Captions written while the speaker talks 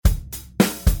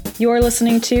You're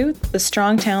listening to the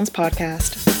Strong Towns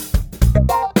Podcast.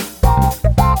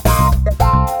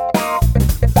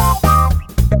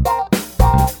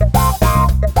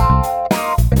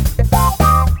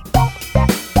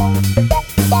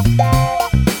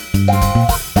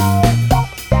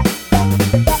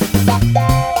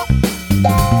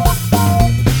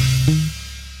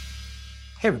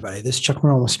 Hey everybody, this is Chuck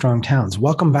Marohn with Strong Towns.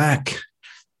 Welcome back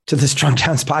to the Strong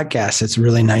Towns Podcast. It's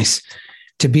really nice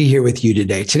to be here with you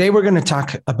today. Today we're going to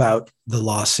talk about the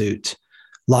lawsuits,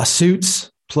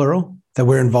 plural, that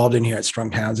we're involved in here at Strong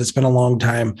Towns. It's been a long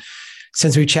time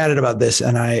since we chatted about this,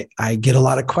 and I get a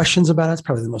lot of questions about it. It's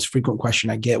probably the most frequent question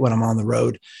I get when I'm on the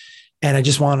road. And I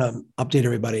just want to update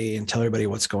everybody and tell everybody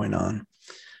what's going on.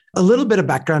 A little bit of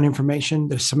background information.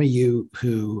 There's some of you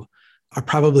who are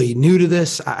probably new to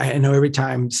this. I know every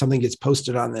time something gets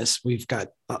posted on this, we've got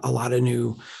a lot of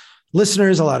new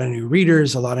listeners, a lot of new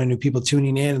readers, a lot of new people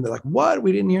tuning in. And they're like, what?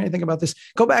 We didn't hear anything about this.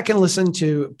 Go back and listen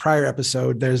to prior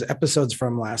episode. There's episodes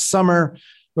from last summer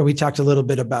where we talked a little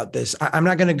bit about this. I'm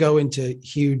not going to go into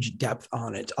huge depth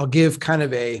on it. I'll give kind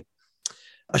of a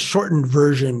shortened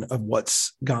version of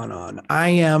what's gone on. I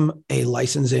am a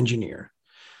licensed engineer.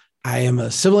 I am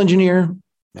a civil engineer.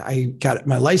 I got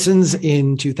my license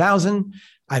in 2000.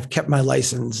 I've kept my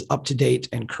license up to date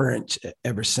and current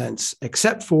ever since,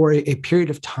 except for a period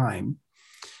of time.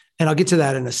 And I'll get to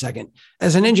that in a second.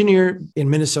 As an engineer in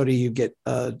Minnesota, you get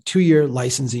a 2-year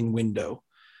licensing window.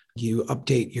 You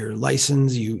update your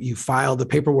license, you file the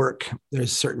paperwork.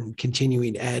 There's certain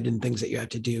continuing ed and things that you have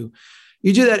to do.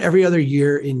 You do that every other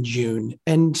year in June.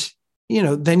 And,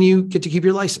 then you get to keep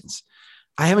your license.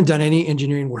 I haven't done any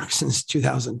engineering work since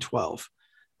 2012.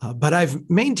 But I've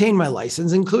maintained my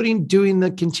license, including doing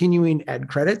the continuing ed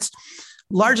credits,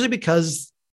 largely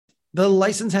because the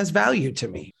license has value to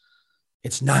me.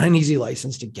 It's not an easy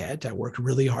license to get. I worked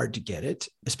really hard to get it,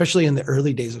 especially in the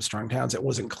early days of Strong Towns. It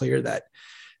wasn't clear that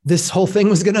this whole thing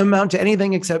was going to amount to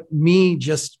anything except me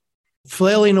just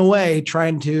flailing away,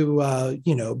 trying to,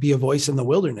 be a voice in the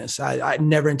wilderness. I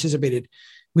never anticipated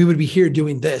we would be here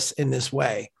doing this in this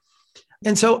way.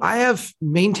 And so I have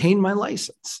maintained my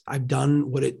license. I've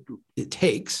done what it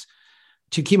takes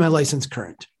to keep my license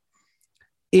current.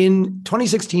 In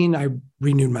 2016, I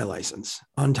renewed my license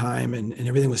on time and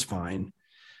everything was fine.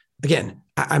 Again,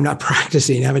 I'm not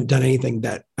practicing. I haven't done anything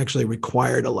that actually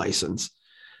required a license.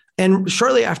 And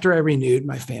shortly after I renewed,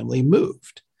 my family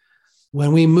moved.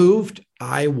 When we moved,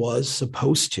 I was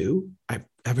supposed to, I've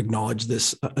acknowledged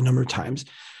this a number of times,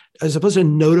 I was supposed to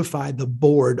notify the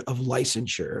board of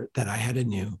licensure that I had a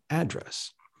new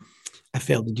address. I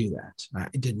failed to do that.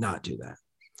 I did not do that.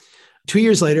 2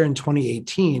 years later, in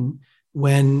 2018,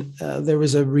 when there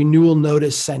was a renewal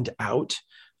notice sent out,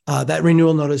 that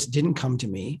renewal notice didn't come to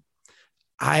me.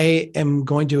 I am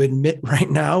going to admit right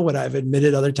now what I've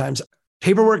admitted other times.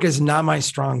 Paperwork is not my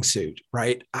strong suit,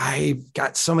 right? I've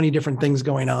got so many different things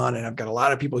going on, and I've got a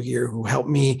lot of people here who help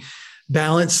me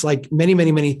balance like many,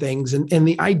 many, many things. And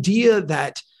the idea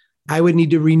that I would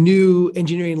need to renew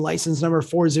engineering license number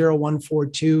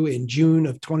 40142 in June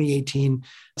of 2018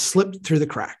 slipped through the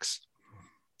cracks.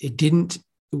 It didn't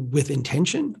with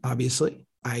intention, obviously.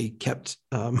 I kept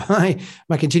my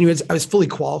continuance. I was fully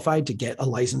qualified to get a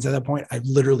license at that point. I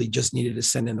literally just needed to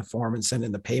send in the form and send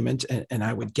in the payment, and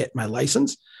I would get my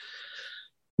license.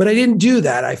 But I didn't do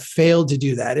that. I failed to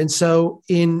do that. And so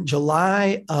in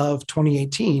July of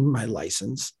 2018, my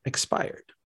license expired.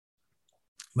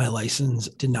 My license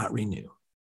did not renew.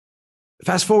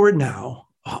 Fast forward now,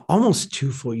 almost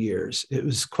 2 full years. It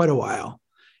was quite a while.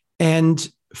 And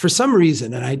for some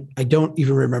reason, and I don't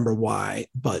even remember why,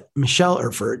 but Michelle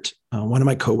Erfurt, one of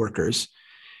my coworkers,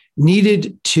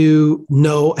 needed to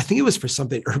know, I think it was for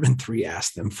something Urban 3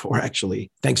 asked them for, actually.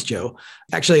 Thanks, Joe.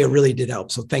 Actually, it really did help.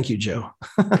 So thank you, Joe.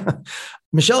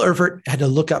 Michelle Erfurt had to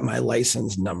look up my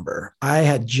license number. I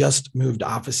had just moved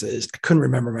offices. I couldn't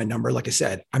remember my number. Like I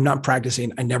said, I'm not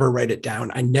practicing. I never write it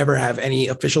down. I never have any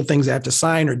official things I have to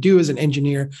sign or do as an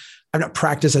engineer. I've not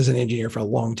practiced as an engineer for a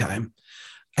long time.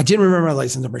 I didn't remember my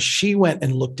license number. She went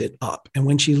and looked it up. And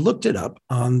when she looked it up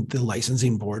on the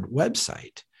licensing board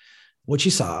website, what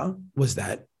she saw was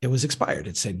that it was expired.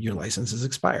 It said, your license is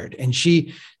expired. And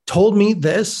she told me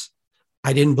this.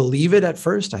 I didn't believe it at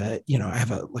first. I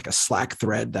have a Slack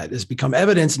thread that has become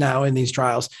evidence now in these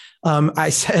trials. I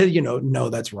said, no,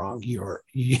 that's wrong. You're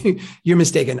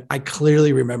mistaken. I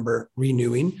clearly remember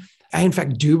renewing. I, in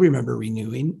fact, do remember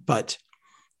renewing, but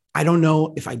I don't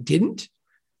know if I didn't,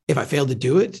 if I failed to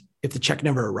do it, if the check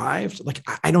never arrived.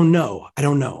 I don't know.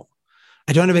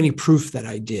 I don't have any proof that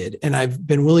I did. And I've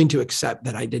been willing to accept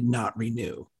that I did not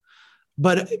renew.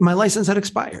 But my license had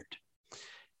expired.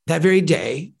 That very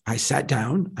day, I sat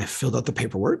down, I filled out the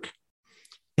paperwork,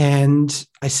 and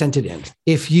I sent it in.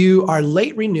 If you are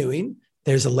late renewing,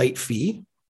 there's a late fee.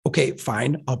 Okay,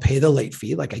 fine. I'll pay the late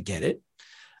fee. Like, I get it.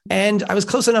 And I was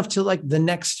close enough to like the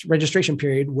next registration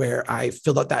period where I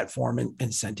filled out that form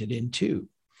and sent it in too.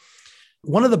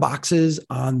 One of the boxes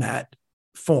on that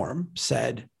form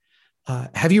said,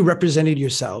 have you represented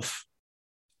yourself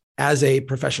as a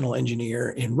professional engineer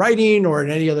in writing or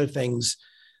in any other things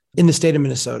in the state of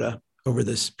Minnesota over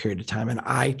this period of time? And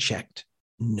I checked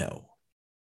no.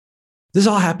 This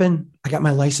all happened. I got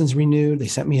my license renewed. They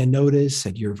sent me a notice,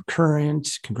 said you're current,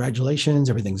 congratulations,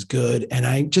 everything's good. And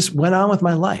I just went on with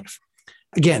my life.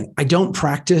 Again, I don't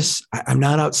practice. I'm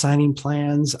not out signing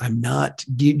plans. I'm not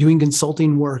doing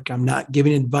consulting work. I'm not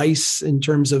giving advice in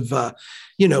terms of,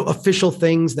 official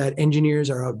things that engineers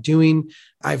are out doing.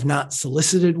 I've not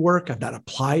solicited work. I've not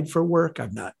applied for work.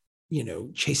 I've not,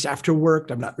 chased after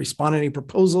work. I've not responded to any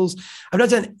proposals. I've not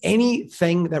done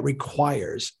anything that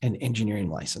requires an engineering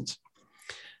license.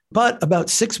 But about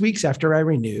 6 weeks after I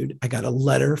renewed, I got a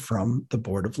letter from the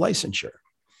Board of Licensure.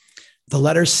 The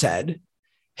letter said,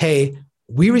 hey,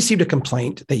 we received a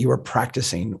complaint that you were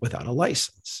practicing without a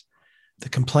license. The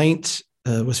complaint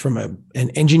was from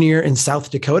an engineer in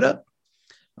South Dakota.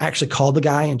 I actually called the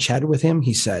guy and chatted with him.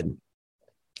 He said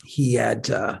he had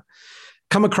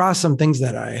come across some things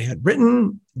that I had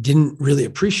written, didn't really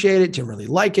appreciate it, didn't really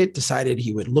like it, decided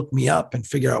he would look me up and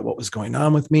figure out what was going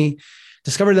on with me.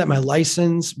 Discovered that my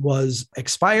license was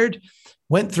expired,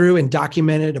 went through and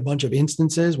documented a bunch of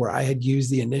instances where I had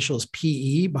used the initials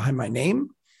PE behind my name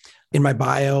in my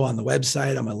bio, on the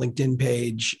website, on my LinkedIn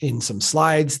page, in some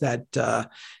slides that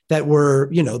were,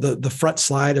 the front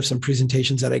slide of some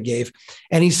presentations that I gave.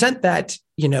 And he sent that,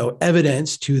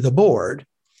 evidence to the board,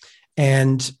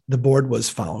 and the board was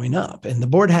following up. And the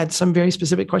board had some very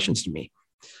specific questions to me.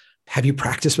 Have you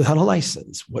practiced without a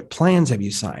license? What plans have you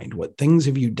signed? What things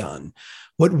have you done?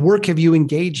 What work have you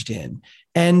engaged in?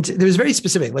 And it was very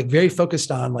specific, like very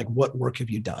focused on like, what work have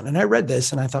you done? And I read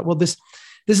this and I thought, well, this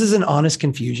is an honest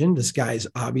confusion. This guy's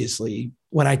obviously,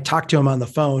 when I talked to him on the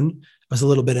phone, I was a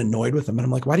little bit annoyed with him. And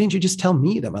I'm like, why didn't you just tell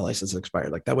me that my license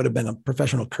expired? Like that would have been a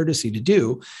professional courtesy to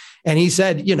do. And he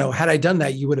said, had I done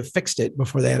that, you would have fixed it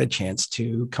before they had a chance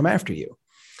to come after you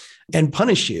and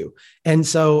punish you. And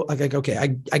so I'm like, okay,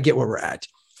 I get where we're at.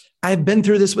 I've been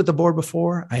through this with the board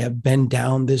before. I have been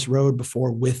down this road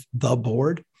before with the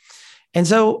board. And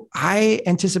so I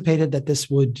anticipated that this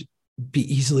would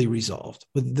be easily resolved,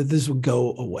 that this would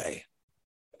go away.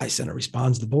 I sent a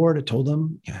response to the board. I told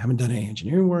them, I haven't done any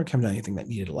engineering work, haven't done anything that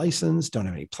needed a license, don't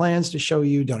have any plans to show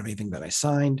you, don't have anything that I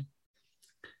signed.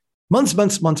 Months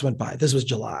went by. This was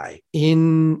July.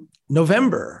 In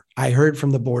November, I heard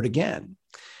from the board again.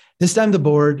 This time the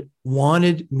board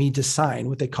wanted me to sign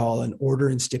what they call an order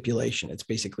and stipulation. It's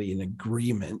basically an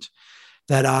agreement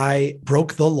that I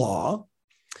broke the law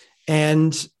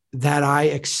and that I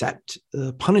accept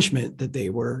the punishment that they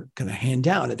were going to hand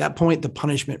down. At that point, the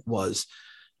punishment was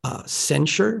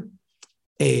censure,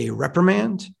 a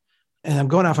reprimand, and I'm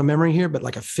going off of memory here, but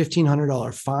like a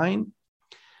 $1,500 fine.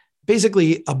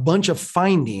 Basically, a bunch of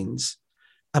findings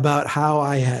about how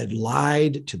I had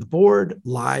lied to the board,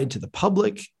 lied to the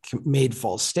public, made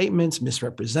false statements,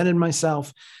 misrepresented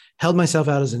myself, held myself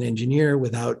out as an engineer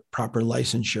without proper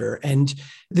licensure. And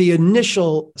the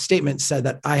initial statement said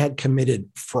that I had committed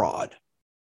fraud.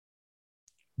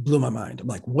 Blew my mind. I'm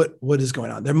like, what is going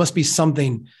on? There must be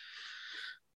something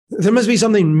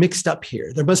mixed up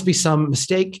here. There must be some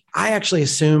mistake. I actually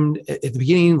assumed at the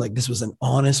beginning, like this was an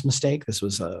honest mistake. This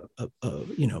was a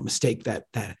mistake that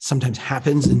sometimes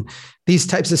happens in these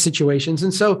types of situations.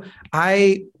 And so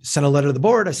I sent a letter to the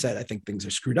board. I said, I think things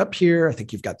are screwed up here. I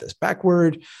think you've got this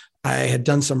backward. I had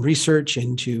done some research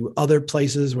into other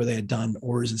places where they had done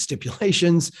orders and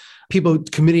stipulations, people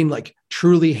committing like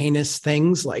truly heinous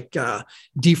things like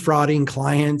defrauding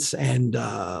clients and,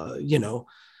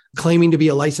 claiming to be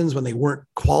a license when they weren't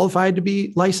qualified to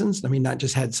be licensed. I mean, not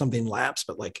just had something lapse,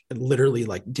 but like literally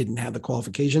like didn't have the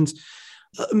qualifications.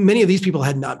 Many of these people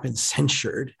had not been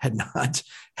censured, had not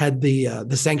had the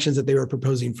sanctions that they were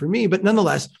proposing for me. But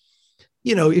nonetheless,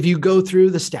 if you go through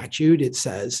the statute, it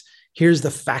says, here's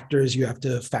the factors you have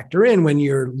to factor in when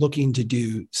you're looking to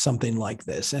do something like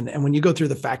this. And when you go through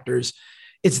the factors,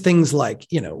 it's things like,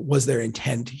 was there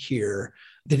intent here?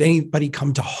 Did anybody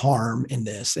come to harm in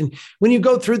this? And when you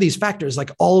go through these factors,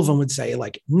 like all of them would say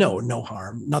like, no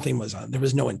harm, nothing was on, there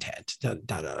was no intent,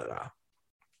 The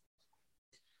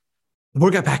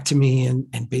board got back to me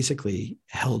and basically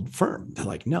held firm. They're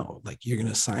like, no, like you're going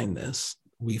to sign this.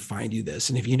 We find you this.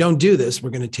 And if you don't do this,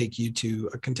 we're going to take you to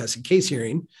a contested case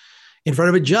hearing in front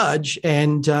of a judge,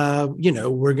 and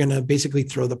we're going to basically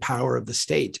throw the power of the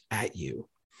state at you.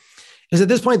 It was at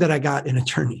this point that I got an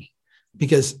attorney,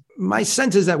 because my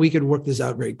sense is that we could work this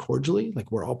out very cordially.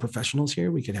 Like, we're all professionals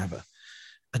here. We could have a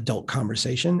adult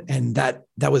conversation, and that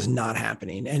was not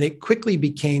happening. And it quickly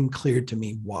became clear to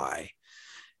me why.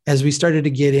 As we started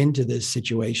to get into this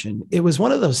situation, it was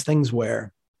one of those things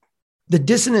where the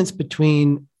dissonance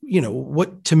between,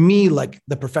 what to me, like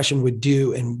the profession would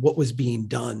do and what was being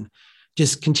done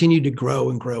just continued to grow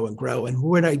and grow and grow. And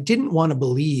what I didn't want to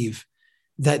believe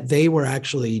that they were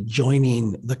actually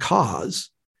joining the cause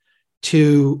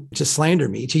to slander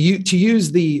me, to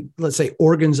use the, let's say,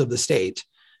 organs of the state,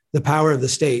 the power of the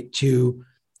state to,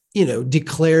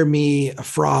 declare me a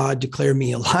fraud, declare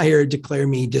me a liar, declare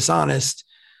me dishonest.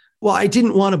 Well, I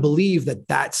didn't want to believe that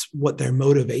that's what their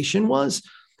motivation was.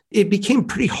 It became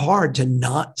pretty hard to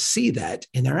not see that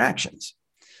in their actions.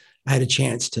 I had a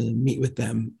chance to meet with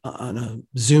them on a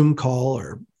Zoom call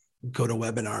or go to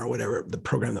webinar or whatever the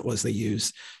program that was they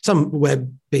used, some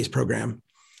web-based program.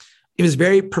 It was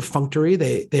very perfunctory.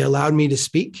 They allowed me to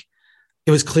speak.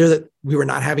 It was clear that we were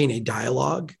not having a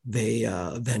dialogue. They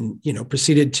then,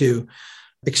 proceeded to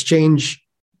exchange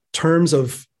terms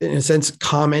of, in a sense,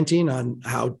 commenting on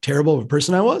how terrible of a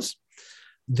person I was.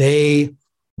 They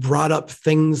brought up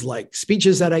things like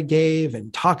speeches that I gave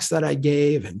and talks that I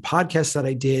gave and podcasts that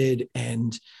I did.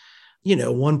 And,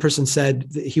 one person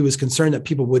said that he was concerned that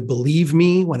people would believe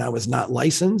me when I was not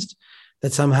licensed,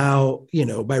 that somehow,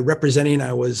 by representing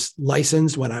I was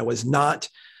licensed when I was not,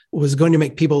 was going to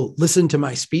make people listen to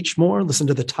my speech more, listen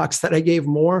to the talks that I gave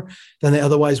more than they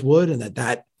otherwise would. And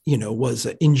that was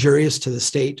injurious to the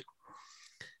state.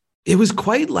 It was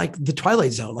quite like the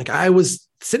Twilight Zone. Like, I was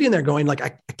sitting there going, like,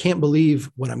 I can't believe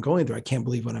what I'm going through. I can't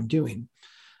believe what I'm doing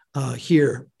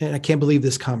here. And I can't believe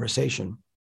this conversation.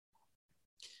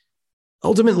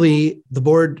 Ultimately, the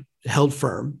board held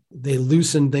firm. They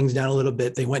loosened things down a little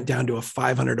bit. They went down to a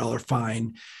 $500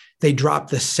 fine. They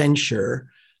dropped the censure,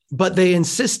 but they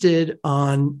insisted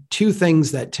on two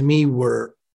things that to me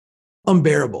were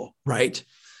unbearable, right?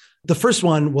 The first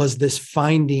one was this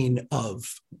finding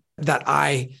of that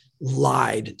I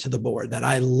lied to the board, that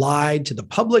I lied to the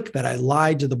public, that I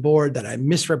lied to the board, that I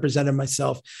misrepresented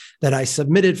myself, that I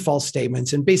submitted false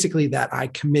statements, and basically that I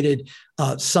committed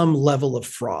some level of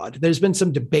fraud. There's been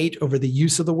some debate over the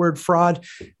use of the word fraud.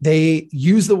 They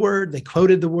used the word, they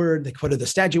quoted the word, they quoted the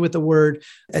statute with the word.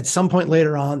 At some point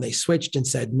later on, they switched and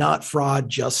said, not fraud,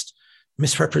 just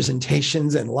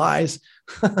misrepresentations and lies.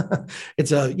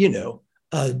 It's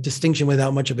a distinction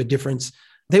without much of a difference.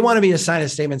 They wanted me to sign a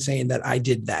statement saying that I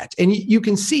did that. And you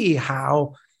can see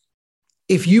how,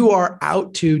 if you are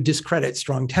out to discredit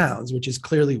Strong Towns, which is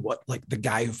clearly what like the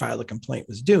guy who filed a complaint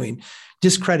was doing,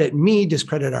 discredit me,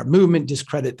 discredit our movement,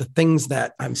 discredit the things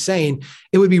that I'm saying,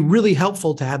 it would be really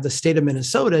helpful to have the state of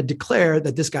Minnesota declare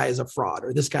that this guy is a fraud,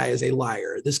 or this guy is a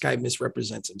liar, or this guy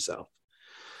misrepresents himself.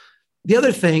 The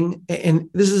other thing, and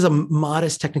this is a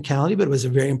modest technicality, but it was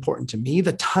very important to me,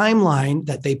 the timeline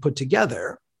that they put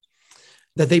together,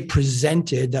 that they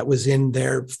presented, that was in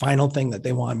their final thing that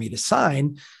they wanted me to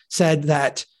sign, said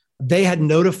that they had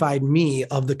notified me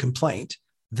of the complaint.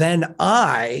 Then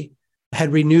I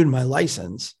had renewed my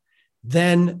license.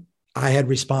 Then I had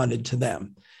responded to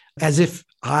them as if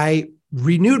I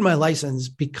renewed my license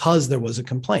because there was a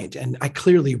complaint. And I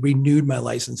clearly renewed my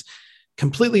license,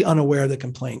 completely unaware of the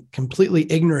complaint, completely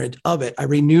ignorant of it. I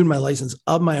renewed my license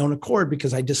of my own accord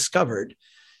because I discovered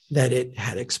that it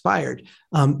had expired.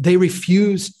 They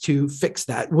refused to fix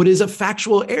that, what is a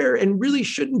factual error and really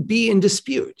shouldn't be in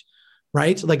dispute,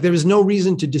 right? Like, there was no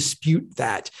reason to dispute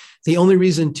that. The only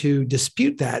reason to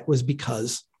dispute that was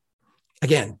because,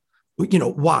 again,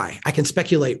 why? I can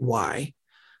speculate why.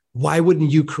 Why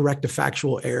wouldn't you correct a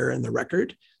factual error in the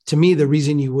record? To me, the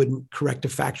reason you wouldn't correct a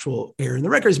factual error in the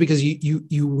record is because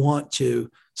you want to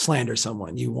slander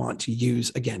someone. You want to use,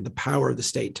 again, the power of the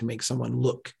state to make someone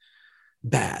look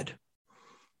bad.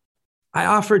 I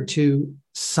offered to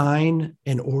sign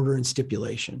an order and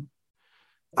stipulation.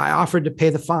 I offered to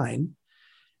pay the fine,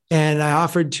 and I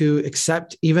offered to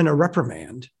accept even a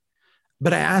reprimand.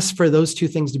 But I asked for those two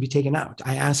things to be taken out.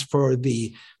 I asked for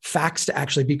the facts to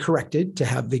actually be corrected, to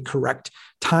have the correct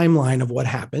timeline of what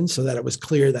happened, so that it was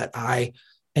clear that I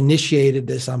initiated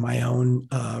this on my own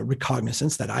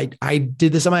recognizance, that I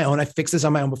did this on my own. I fixed this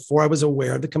on my own before I was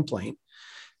aware of the complaint.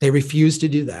 They refused to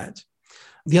do that.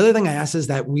 The other thing I asked is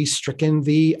that we stricken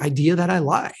the idea that I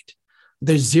lied.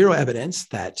 There's zero evidence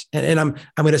that, and I'm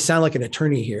going to sound like an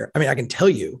attorney here. I mean, I can tell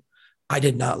you, I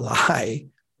did not lie,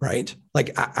 right?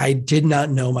 Like, I did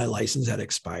not know my license had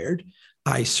expired.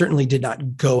 I certainly did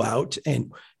not go out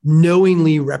and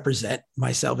knowingly represent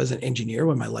myself as an engineer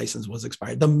when my license was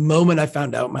expired. The moment I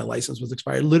found out my license was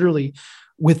expired, literally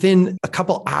within a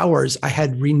couple hours, I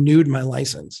had renewed my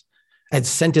license. I had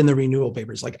sent in the renewal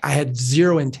papers. Like, I had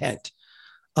zero intent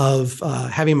of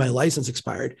having my license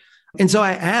expired. And so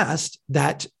I asked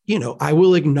that, I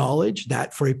will acknowledge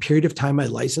that for a period of time, my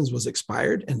license was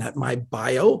expired, and that my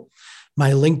bio,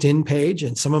 my LinkedIn page,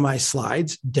 and some of my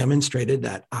slides demonstrated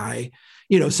that I,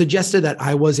 suggested that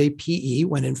I was a PE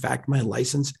when in fact my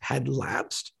license had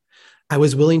lapsed. I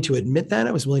was willing to admit that.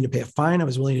 I was willing to pay a fine. I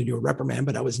was willing to do a reprimand,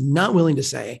 but I was not willing to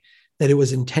say that it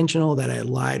was intentional, that I had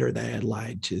lied, or that I had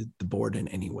lied to the board in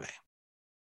any way.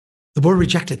 The board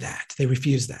rejected that. They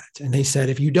refused that. And they said,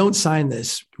 if you don't sign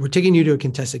this, we're taking you to a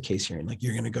contested case hearing. Like,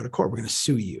 you're going to go to court. We're going to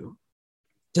sue you.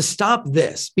 To stop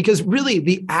this, because really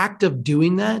the act of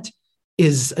doing that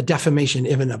is a defamation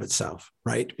in and of itself,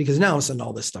 right? Because now all of a sudden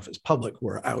all this stuff is public.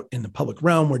 We're out in the public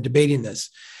realm. We're debating this.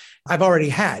 I've already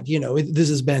had, this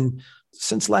has been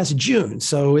since last June.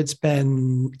 So it's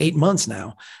been 8 months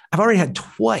now. I've already had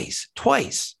twice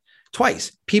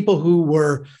people who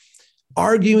were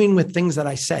arguing with things that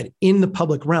I said in the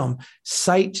public realm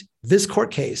cite this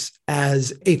court case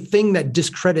as a thing that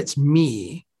discredits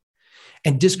me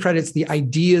and discredits the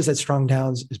ideas that Strong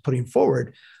Towns is putting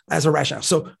forward as a rationale.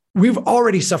 So we've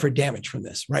already suffered damage from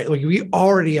this, right? Like, we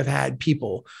already have had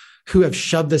people who have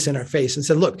shoved this in our face and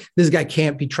said, look, this guy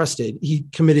can't be trusted. He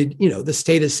committed, the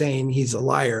state is saying he's a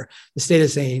liar. The state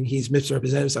is saying he's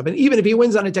misrepresented himself. And even if he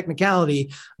wins on a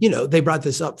technicality, they brought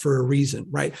this up for a reason,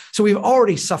 right? So we've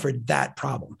already suffered that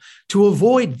problem. To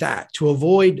avoid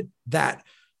that,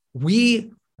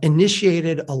 we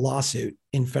initiated a lawsuit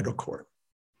in federal court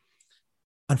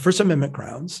on First Amendment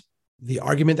grounds. The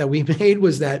argument that we made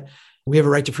was that we have a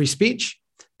right to free speech.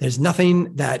 There's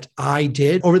nothing that I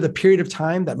did over the period of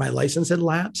time that my license had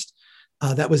lapsed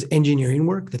that was engineering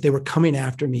work, that they were coming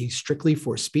after me strictly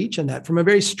for speech, and that from a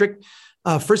very strict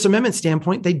First Amendment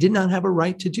standpoint, they did not have a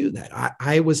right to do that.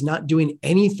 I was not doing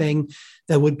anything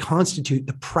that would constitute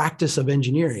the practice of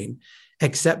engineering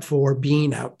except for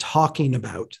being out talking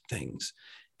about things.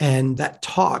 And that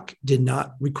talk did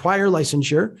not require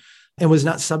licensure and was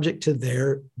not subject to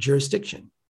their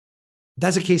jurisdiction.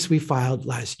 That's a case we filed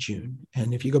last June.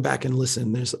 And if you go back and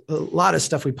listen, there's a lot of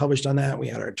stuff we published on that. We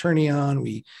had our attorney on,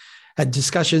 we had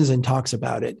discussions and talks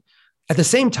about it. At the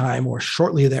same time, or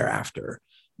shortly thereafter,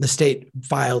 the state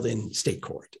filed in state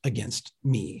court against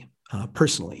me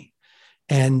personally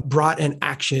and brought an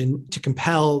action to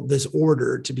compel this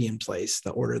order to be in place,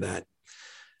 the order that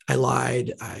I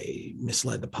lied, I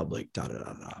misled the public,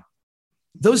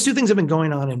 Those two things have been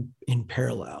going on in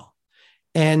parallel.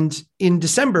 And in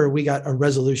December, we got a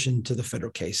resolution to the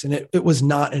federal case, and it was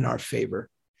not in our favor.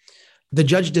 The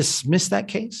judge dismissed that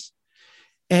case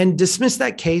in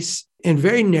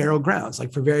very narrow grounds,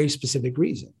 like for very specific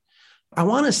reason. I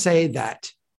want to say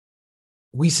that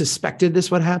we suspected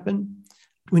this would happen.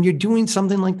 When you're doing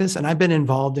something like this, and I've been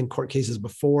involved in court cases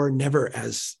before, never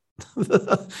as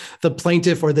the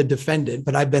plaintiff or the defendant,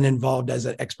 but I've been involved as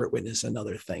an expert witness and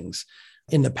other things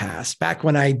in the past. Back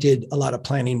when I did a lot of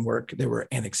planning work, there were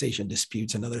annexation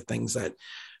disputes and other things that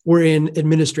were in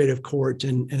administrative court,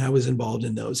 and I was involved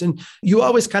in those. And you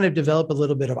always kind of develop a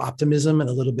little bit of optimism and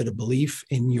a little bit of belief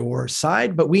in your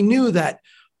side, but we knew that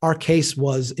our case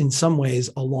was in some ways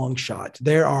a long shot.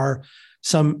 There are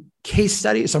some case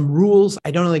studies, some rules.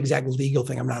 I don't know the exact legal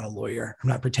thing. I'm not a lawyer. I'm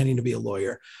not pretending to be a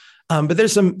lawyer. But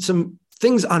there's some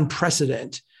things on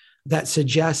precedent that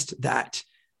suggest that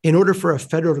in order for a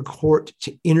federal court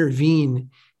to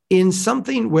intervene in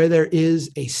something where there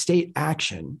is a state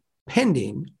action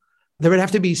pending, there would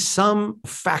have to be some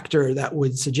factor that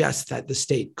would suggest that the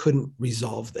state couldn't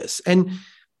resolve this. And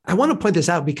I want to point this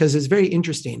out because it's very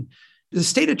interesting. The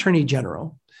state attorney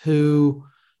general, who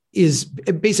is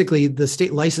basically the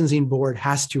state licensing board,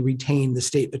 has to retain the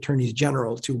state attorneys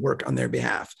general to work on their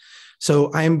behalf.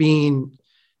 So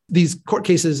these court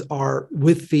cases are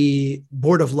with the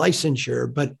Board of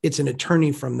Licensure, but it's an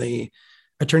attorney from the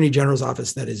Attorney General's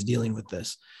office that is dealing with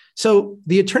this. So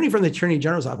the attorney from the Attorney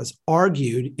General's office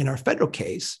argued in our federal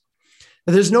case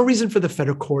that there's no reason for the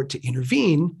federal court to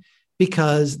intervene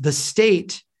because the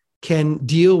state can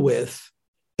deal with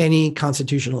any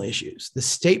constitutional issues. The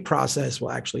state process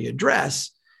will actually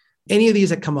address any of these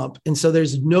that come up. And so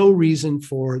there's no reason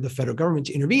for the federal government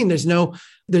to intervene. There's no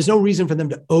reason for them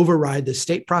to override the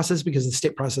state process because the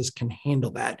state process can handle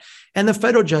that. And the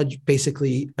federal judge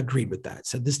basically agreed with that,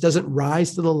 said this doesn't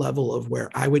rise to the level of where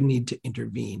I would need to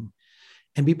intervene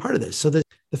and be part of this. So the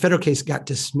The federal case got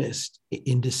dismissed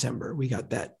in December. We got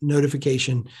that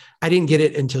notification. I didn't get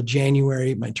it until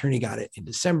January. My attorney got it in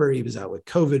December. He was out with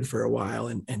COVID for a while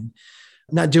and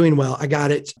not doing well. I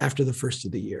got it after the first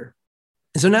of the year.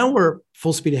 And so now we're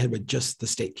full speed ahead with just the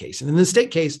state case. And in the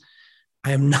state case,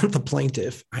 I am not the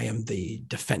plaintiff. I am the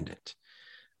defendant.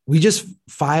 We just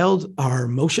filed our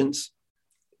motions.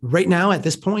 Right now, at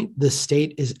this point, the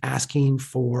state is asking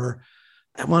for,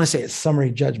 I want to say it's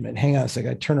summary judgment. Hang on a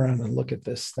second. I turn around and look at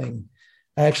this thing.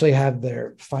 I actually have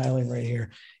their filing right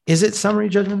here. Is it summary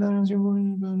judgment that I was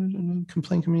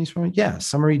complaint committee? Yeah,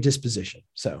 summary disposition.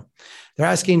 So they're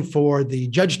asking for the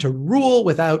judge to rule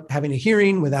without having a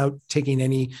hearing, without taking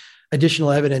any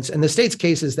additional evidence. And the state's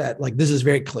case is that, like, this is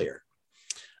very clear.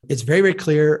 It's very, very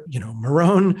clear.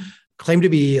 Marone claimed to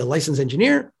be a licensed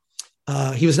engineer.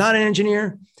 He was not an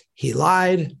engineer. He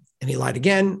lied, and he lied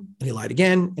again, and he lied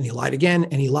again, and he lied again,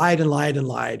 and he lied and lied and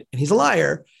lied. And he's a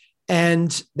liar.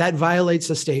 And that violates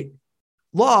the state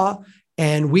law.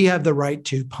 And we have the right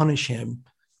to punish him,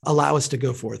 allow us to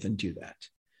go forth and do that.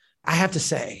 I have to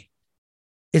say,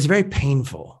 it's very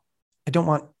painful. I don't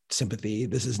want sympathy.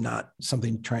 This is not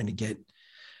something trying to get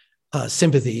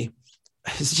sympathy.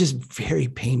 It's just very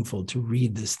painful to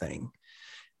read this thing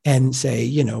and say,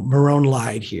 Marone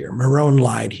lied here, Marone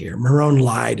lied here, Marone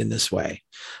lied in this way.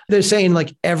 They're saying,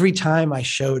 like, every time I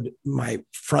showed my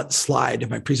front slide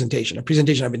of my presentation, a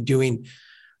presentation I've been doing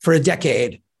for a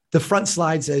decade, the front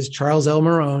slide says Charles L.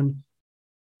 Marone,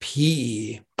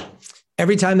 PE.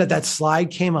 Every time that slide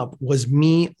came up was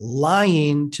me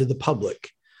lying to the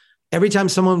public. Every time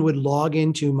someone would log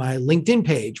into my LinkedIn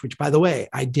page, which, by the way,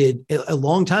 I did a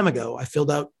long time ago, I filled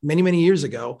out many, many years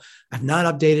ago. I've not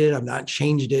updated it. I've not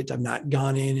changed it. I've not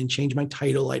gone in and changed my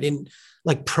title. I didn't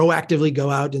proactively go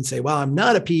out and say, well, I'm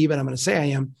not a PE, but I'm going to say I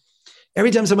am. Every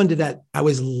time someone did that, I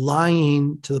was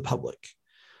lying to the public.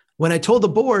 When I told the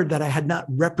board that I had not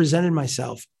represented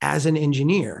myself as an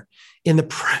engineer in the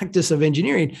practice of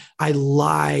engineering, I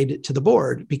lied to the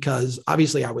board because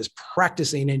obviously I was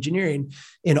practicing engineering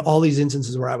in all these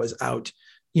instances where I was out,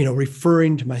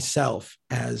 referring to myself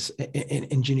as an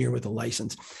engineer with a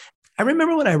license. I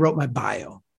remember when I wrote my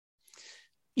bio,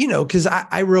 because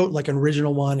I wrote like an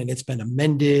original one and it's been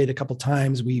amended a couple of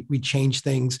times. We changed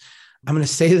things. I'm going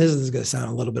to say this is going to sound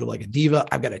a little bit like a diva.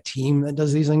 I've got a team that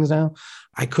does these things now.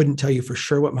 I couldn't tell you for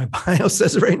sure what my bio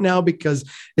says right now because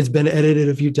it's been edited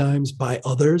a few times by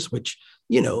others, which,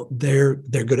 they're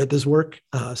good at this work.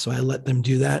 So I let them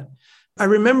do that. I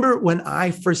remember when I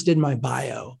first did my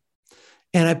bio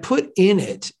and I put in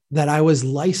it that I was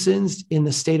licensed in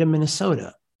the state of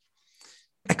Minnesota.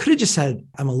 I could have just said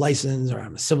I'm a licensed or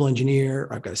I'm a civil engineer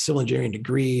or I've got a civil engineering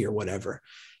degree or whatever.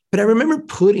 But I remember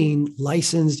putting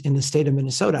licensed in the state of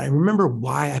Minnesota. I remember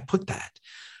why I put that.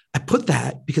 I put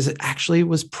that because it actually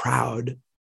was proud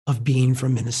of being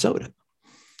from Minnesota.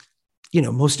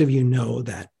 Most of you know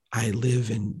that I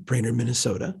live in Brainerd,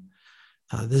 Minnesota.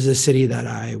 This is a city that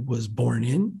I was born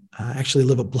in. I actually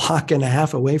live a block and a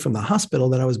half away from the hospital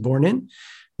that I was born in.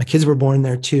 My kids were born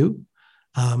there too.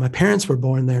 My parents were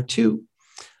born there too.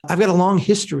 I've got a long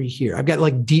history here. I've got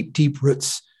like deep, deep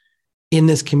roots in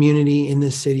this community, in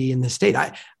this city, in this state.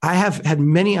 I have had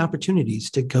many opportunities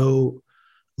to go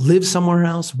live somewhere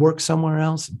else, work somewhere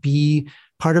else, be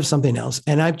part of something else.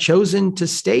 And I've chosen to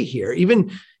stay here,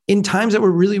 even in times that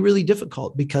were really, really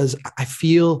difficult because I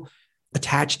feel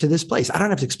attached to this place. I don't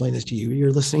have to explain this to you.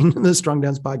 You're listening to the Strong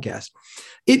Towns podcast.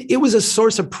 It was a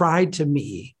source of pride to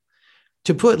me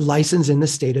to put license in the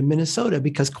state of Minnesota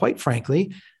because, quite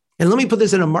frankly, and let me put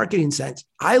this in a marketing sense,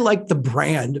 I like the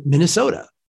brand Minnesota.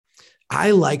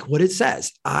 I like what it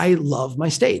says. I love my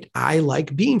state. I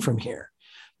like being from here.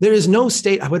 There is no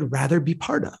state I would rather be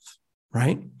part of,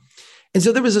 right? And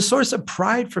so there was a source of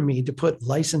pride for me to put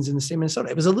license in the state of Minnesota.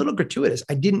 It was a little gratuitous.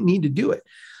 I didn't need to do it,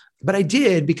 but I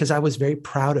did because I was very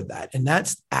proud of that. And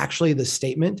that's actually the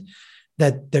statement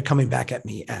that they're coming back at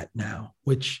me at now,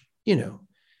 which,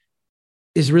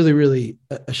 is really, really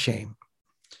a shame.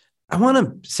 I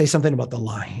want to say something about the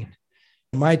lying.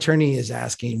 My attorney is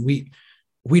asking,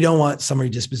 we don't want summary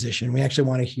disposition. We actually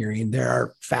want a hearing. There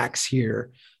are facts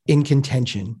here in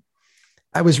contention.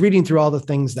 I was reading through all the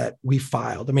things that we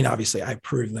filed. I mean, obviously, I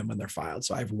approved them when they're filed,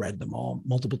 so I've read them all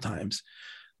multiple times.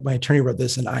 My attorney wrote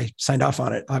this, and I signed off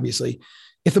on it, obviously.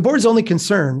 If the board's only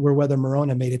concern were whether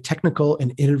Marone made a technical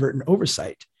and inadvertent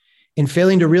oversight in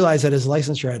failing to realize that his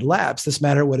licensure had lapsed, this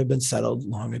matter would have been settled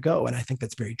long ago. And I think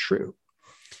that's very true.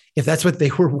 If that's what they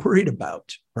were worried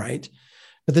about, right?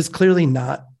 But that's clearly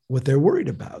not what they're worried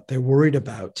about. They're worried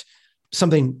about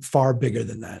something far bigger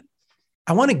than that.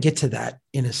 I want to get to that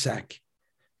in a sec.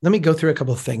 let me go through a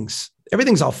couple of things.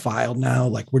 Everything's all filed now.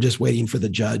 Like, we're just waiting for the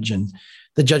judge, and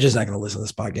the judge is not going to listen to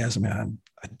this podcast. I mean,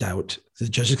 I doubt the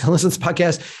judge is going to listen to this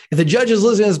podcast. If the judge is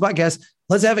listening to this podcast,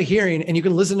 let's have a hearing, and you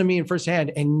can listen to me in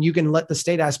firsthand, and you can let the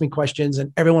state ask me questions,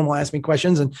 and everyone will ask me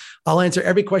questions, and I'll answer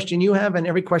every question you have and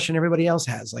every question everybody else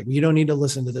has. Like, you don't need to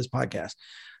listen to this podcast.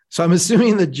 So I'm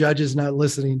assuming the judge is not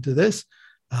listening to this.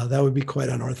 That would be quite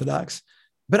unorthodox.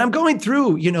 But I'm going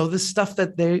through, the stuff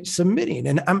that they're submitting.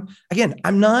 And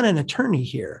I'm not an attorney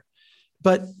here.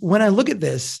 But when I look at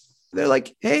this, they're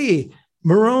like, hey,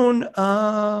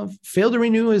 Marone failed to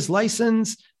renew his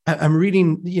license. I'm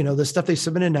reading, the stuff they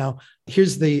submitted now.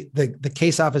 Here's the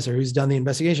case officer who's done the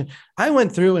investigation. I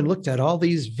went through and looked at all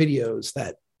these videos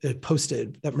that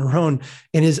posted that Marone,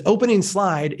 in his opening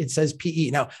slide, it says PE.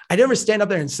 Now, I never stand up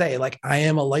there and say, like, I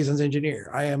am a licensed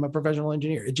engineer. I am a professional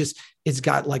engineer. It's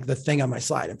got like the thing on my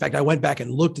slide. In fact, I went back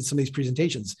and looked at some of these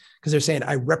presentations because they're saying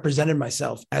I represented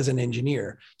myself as an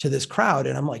engineer to this crowd.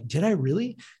 And I'm like, did I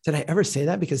really? Did I ever say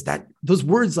that? Because those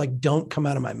words like don't come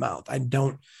out of my mouth. I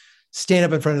don't stand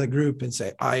up in front of the group and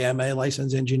say, I am a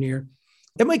licensed engineer.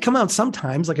 It might come out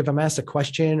sometimes, like if I'm asked a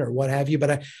question or what have you,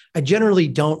 but I generally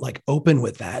don't like open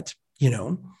with that,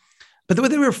 But what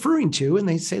they're referring to, and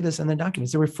they say this in the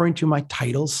documents, they're referring to my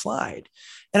title slide.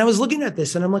 And I was looking at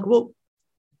this and I'm like, well,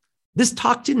 this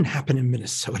talk didn't happen in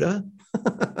Minnesota.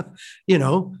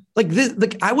 Like this,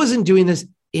 like I wasn't doing this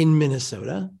in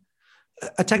Minnesota.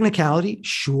 A technicality,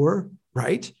 sure,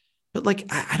 right? But like,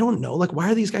 I don't know, like, why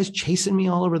are these guys chasing me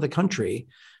all over the country?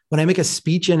 When I make a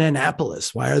speech in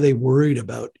Annapolis, why are they worried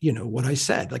about, what I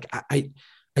said? Like, I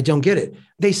don't get it.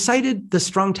 They cited the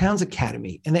Strong Towns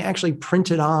Academy, and they actually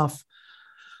printed off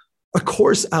a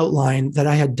course outline that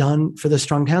I had done for the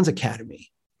Strong Towns Academy.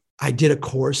 I did a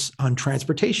course on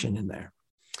transportation in there.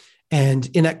 And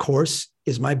in that course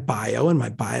is my bio, and my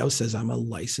bio says I'm a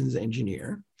licensed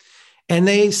engineer. And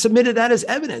they submitted that as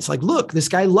evidence. Like, look, this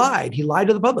guy lied. He lied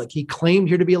to the public. He claimed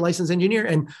here to be a licensed engineer.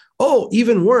 And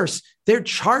even worse, they're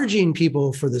charging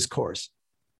people for this course.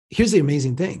 Here's the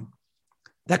amazing thing.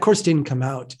 That course didn't come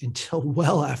out until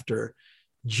well after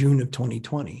June of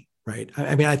 2020, right?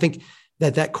 I mean, I think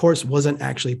that course wasn't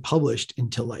actually published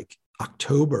until like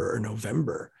October or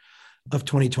November of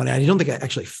 2020. I don't think I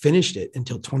actually finished it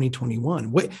until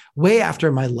 2021, way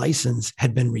after my license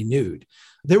had been renewed.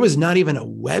 There was not even a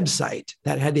website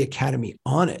that had the Academy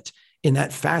on it in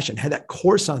that fashion, had that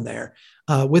course on there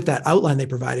with that outline they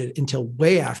provided until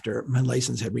way after my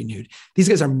license had renewed. These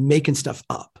guys are making stuff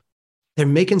up. They're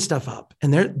making stuff up,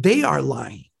 and they are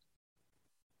lying.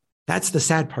 That's the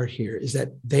sad part here, is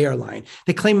that they are lying.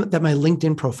 They claim that my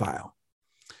LinkedIn profile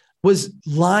was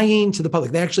lying to the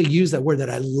public. They actually use that word, that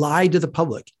I lied to the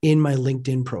public in my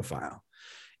LinkedIn profile.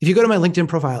 If you go to my LinkedIn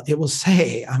profile, it will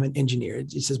say I'm an engineer.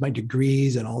 It says my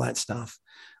degrees and all that stuff.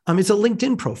 It's a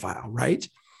LinkedIn profile, right?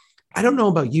 I don't know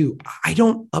about you. I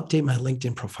don't update my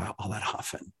LinkedIn profile all that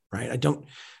often, right? I don't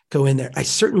go in there. I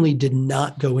certainly did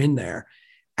not go in there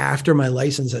after my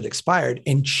license had expired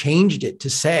and changed it to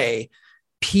say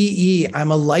PE,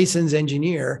 I'm a licensed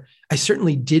engineer. I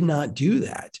certainly did not do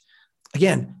that.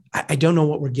 Again, I don't know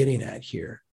what we're getting at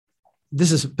here.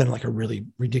 This has been like a really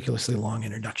ridiculously long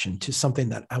introduction to something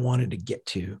that I wanted to get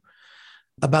to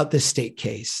about this state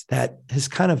case that has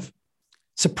kind of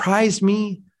surprised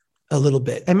me a little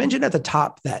bit. I mentioned at the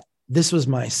top that this was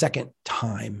my second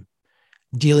time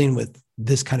dealing with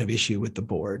this kind of issue with the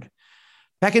board.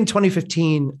 Back in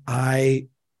 2015, I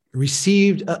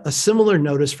received a similar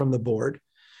notice from the board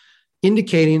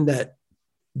indicating that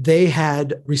they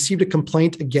had received a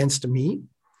complaint against me.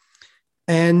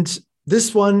 And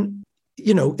this one,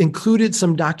 included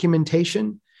some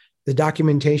documentation. The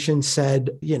documentation said,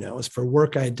 it was for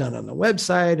work I had done on the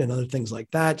website and other things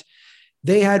like that.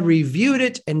 They had reviewed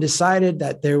it and decided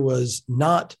that there was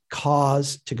not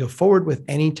cause to go forward with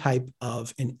any type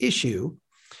of an issue,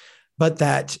 but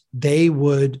that they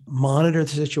would monitor the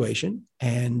situation.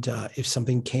 And if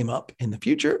something came up in the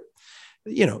future,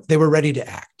 they were ready to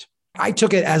act. I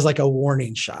took it as like a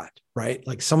warning shot, right?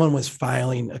 Like someone was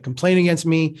filing a complaint against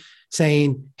me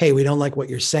saying, hey, we don't like what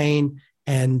you're saying.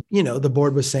 And, the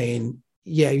board was saying,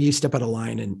 yeah, you step out of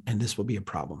line and this will be a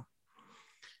problem.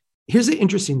 Here's the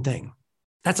interesting thing.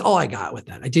 That's all I got with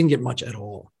that. I didn't get much at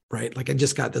all, right? Like I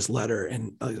just got this letter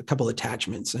and a couple of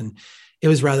attachments, and it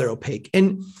was rather opaque.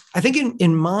 And I think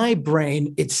in my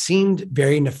brain, it seemed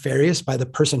very nefarious by the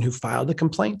person who filed the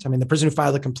complaint. I mean, the person who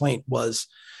filed the complaint was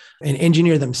an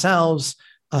engineer themselves,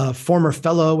 a former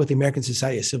fellow with the American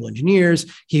Society of Civil Engineers.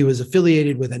 He was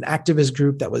affiliated with an activist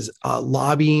group that was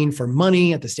lobbying for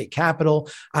money at the state capitol.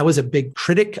 I was a big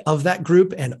critic of that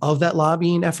group and of that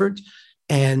lobbying effort.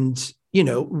 And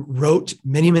wrote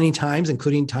many, many times,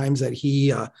 including times that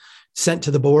he sent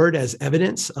to the board as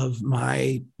evidence of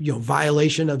my,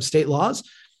 violation of state laws,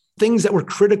 things that were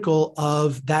critical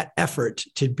of that effort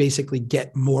to basically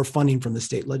get more funding from the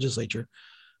state legislature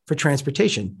for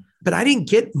transportation. But I didn't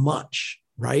get much,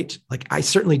 right? Like I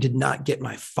certainly did not get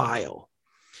my file.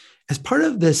 As part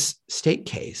of this state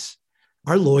case,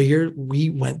 our lawyer, we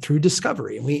went through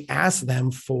discovery and we asked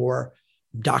them for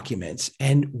documents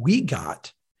and we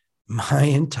got my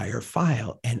entire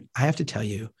file. And I have to tell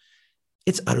you,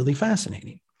 it's utterly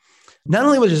fascinating. Not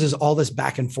only was there all this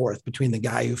back and forth between the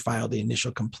guy who filed the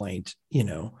initial complaint,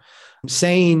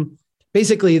 saying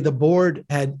basically the board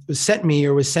was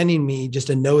sending me just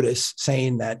a notice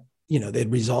saying that,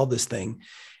 they'd resolved this thing.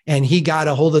 And he got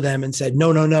a hold of them and said,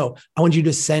 no, I want you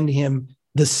to send him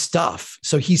the stuff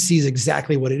so he sees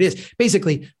exactly what it is.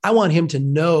 Basically, I want him to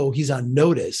know he's on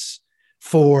notice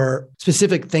for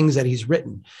specific things that he's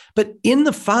written. But in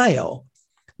the file,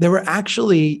 there were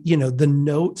actually, the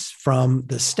notes from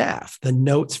the staff, the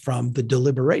notes from the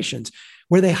deliberations,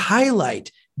 where they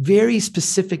highlight very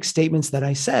specific statements that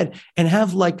I said and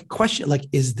have like question, like,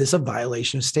 is this a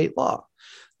violation of state law?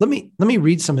 Let me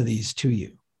read some of these to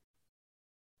you.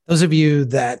 Those of you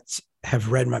that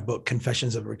have read my book,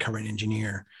 Confessions of a Recovering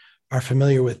Engineer, are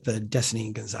familiar with the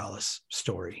Destiny Gonzalez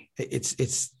story.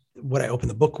 It's what I open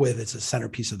the book with. It's a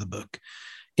centerpiece of the book.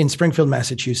 In Springfield,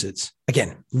 Massachusetts,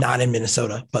 again, not in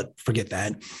Minnesota, but forget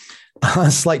that.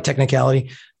 Slight technicality.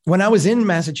 When I was in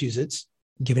Massachusetts,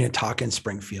 giving a talk in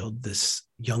Springfield, this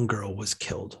young girl was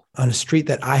killed on a street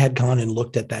that I had gone and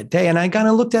looked at that day. And I kind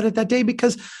of looked at it that day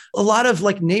because a lot of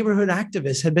like neighborhood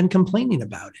activists had been complaining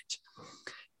about it.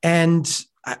 And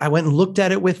I went and looked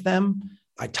at it with them.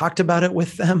 I talked about it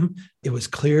with them. It was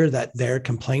clear that their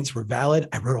complaints were valid.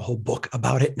 I wrote a whole book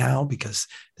about it now because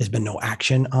there's been no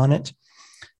action on it.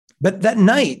 But that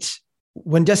night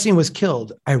when Destiny was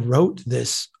killed, I wrote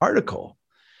this article.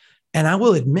 And I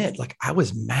will admit, like, I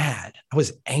was mad. I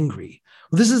was angry.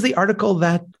 Well, this is the article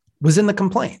that was in the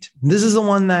complaint. This is the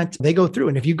one that they go through.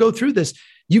 And if you go through this,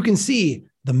 you can see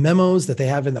the memos that they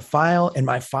have in the file. In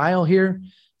my file here,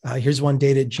 here's one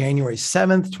dated January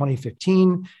 7th,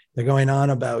 2015. They're going on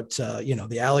about,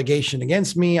 the allegation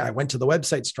against me. I went to the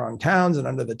website, Strong Towns, and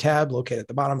under the tab located at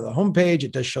the bottom of the homepage,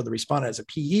 it does show the respondent as a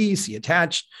PE, see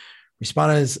attached.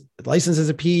 Respondent is licensed as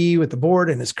a PE with the board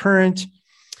and is current.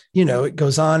 It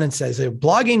goes on and says,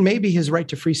 blogging may be his right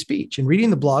to free speech. In reading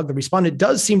the blog, the respondent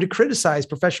does seem to criticize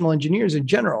professional engineers in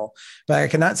general, but I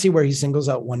cannot see where he singles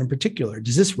out one in particular.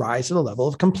 Does this rise to the level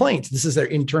of complaint? This is their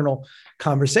internal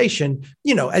conversation,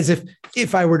 as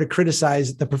if I were to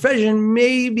criticize the profession,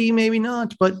 maybe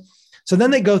not. But so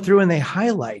then they go through and they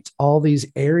highlight all these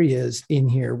areas in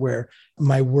here where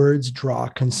my words draw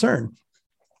concern.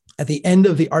 At the end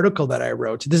of the article that I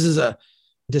wrote, this is a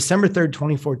December 3rd,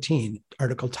 2014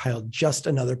 article titled Just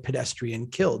Another Pedestrian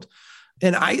Killed.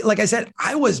 And like I said,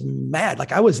 I was mad,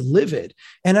 like I was livid.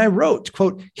 And I wrote,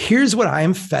 quote, here's what I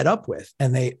am fed up with.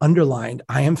 And they underlined,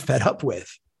 I am fed up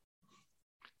with,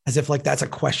 as if like that's a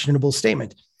questionable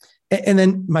statement. And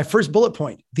then my first bullet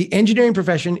point, the engineering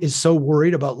profession is so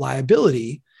worried about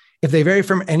liability if they vary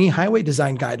from any highway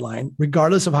design guideline,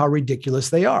 regardless of how ridiculous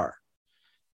they are.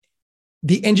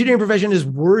 The engineering profession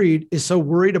is so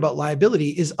worried about liability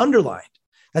is underlined.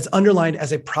 That's underlined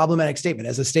as a problematic statement,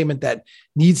 as a statement that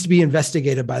needs to be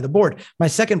investigated by the board. My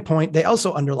second point, they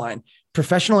also underline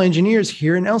professional engineers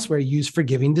here and elsewhere use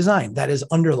forgiving design. That is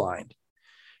underlined.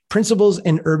 Principles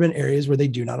in urban areas where they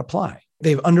do not apply.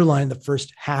 They've underlined the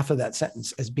first half of that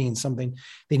sentence as being something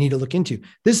they need to look into.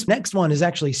 This next one is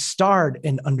actually starred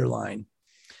and underlined.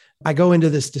 I go into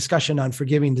this discussion on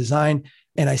forgiving design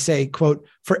and I say, quote,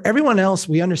 for everyone else,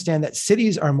 we understand that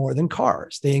cities are more than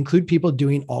cars. They include people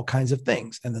doing all kinds of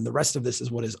things. And then the rest of this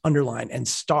is what is underlined and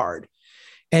starred.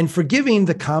 And forgiving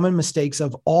the common mistakes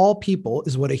of all people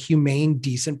is what a humane,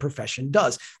 decent profession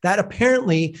does. That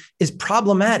apparently is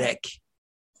problematic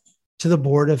to the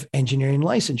Board of Engineering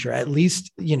Licensure, at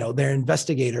least, their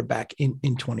investigator back in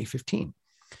 2015.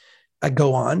 I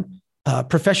go on.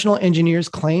 Professional engineers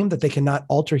claim that they cannot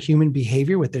alter human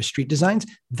behavior with their street designs.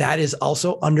 That is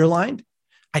also underlined.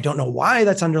 I don't know why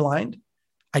that's underlined.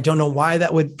 I don't know why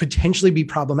that would potentially be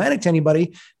problematic to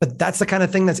anybody, but that's the kind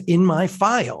of thing that's in my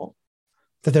file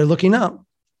that they're looking up.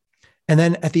 And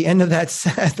then at the end of that,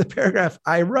 the paragraph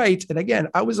I write, and again,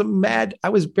 I was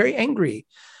very angry.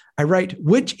 I write,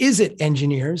 which is it,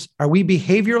 engineers? Are we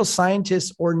behavioral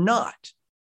scientists or not?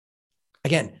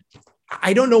 Again,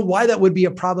 I don't know why that would be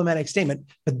a problematic statement,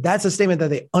 but that's a statement that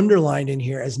they underlined in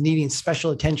here as needing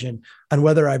special attention on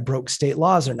whether I broke state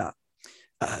laws or not.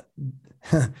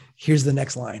 Here's the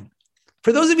next line.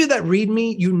 For those of you that read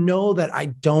me, you know that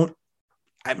I'm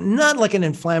not like an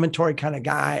inflammatory kind of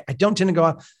guy. I don't tend to go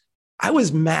out. I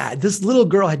was mad. This little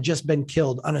girl had just been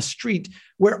killed on a street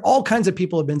where all kinds of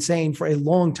people have been saying for a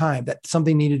long time that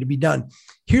something needed to be done.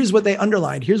 Here's what they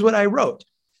underlined. Here's what I wrote.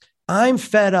 I'm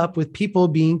fed up with people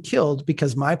being killed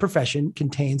because my profession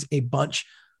contains a bunch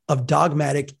of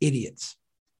dogmatic idiots.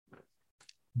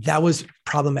 That was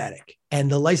problematic. And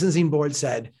the licensing board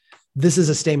said, this is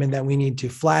a statement that we need to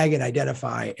flag and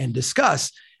identify and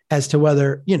discuss as to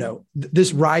whether,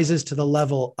 this rises to the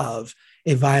level of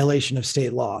a violation of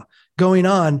state law. Going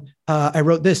on, I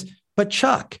wrote this, but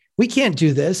Chuck, we can't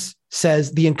do this,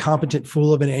 says the incompetent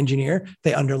fool of an engineer.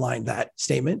 They underlined that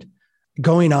statement.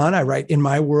 Going on, I write, in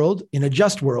my world, in a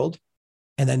just world,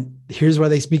 and then here's where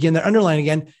they begin their underline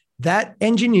again. That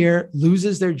engineer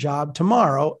loses their job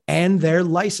tomorrow and their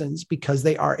license because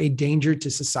they are a danger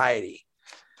to society.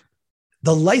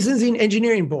 The licensing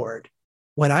engineering board,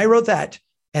 when I wrote that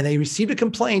and they received a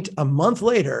complaint a month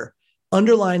later,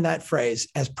 underlined that phrase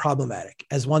as problematic,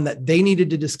 as one that they needed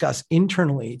to discuss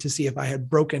internally to see if I had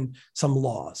broken some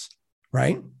laws,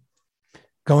 right?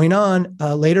 Going on,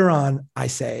 later on, I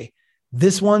say,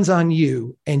 this one's on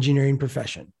you, engineering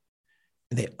profession.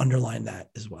 And they underline that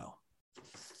as well.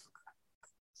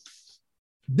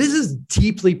 This is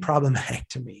deeply problematic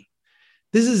to me.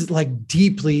 This is like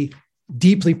deeply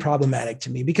problematic to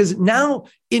me because now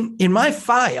in my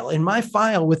file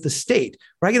with the state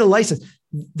where I get a license,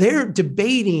 they're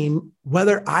debating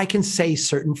whether I can say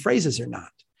certain phrases or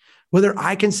not, whether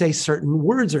I can say certain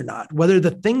words or not, whether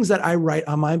the things that I write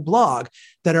on my blog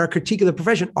that are a critique of the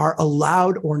profession are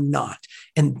allowed or not.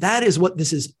 And that is what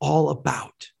this is all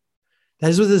about. That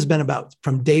is what this has been about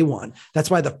from day one. That's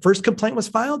why the first complaint was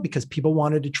filed, because people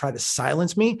wanted to try to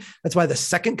silence me. That's why the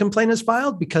second complaint is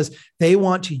filed, because they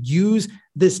want to use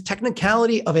this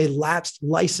technicality of a lapsed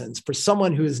license for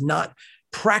someone who is not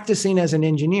practicing as an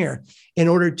engineer in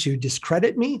order to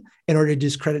discredit me, in order to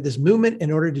discredit this movement, in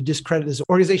order to discredit this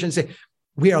organization and say,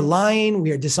 we are lying,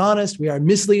 we are dishonest, we are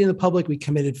misleading the public, we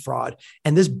committed fraud.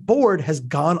 And this board has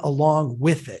gone along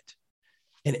with it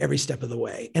in every step of the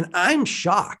way. And I'm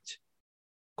shocked.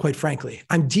 Quite frankly,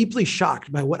 I'm deeply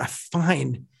shocked by what I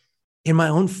find in my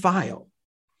own file,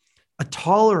 a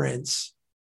tolerance,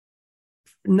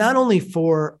 not only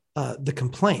for the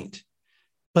complaint,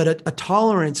 but a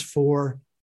tolerance for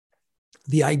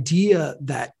the idea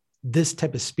that this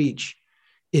type of speech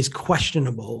is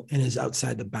questionable and is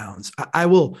outside the bounds. I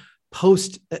will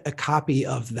post a copy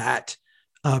of that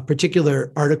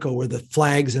particular article where the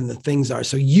flags and the things are,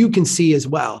 so you can see as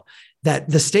well that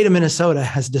the state of Minnesota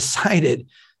has decided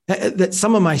that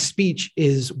some of my speech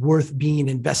is worth being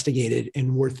investigated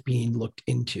and worth being looked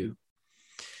into.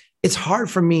 It's hard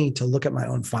for me to look at my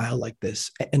own file like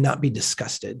this and not be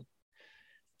disgusted,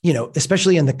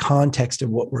 especially in the context of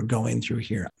what we're going through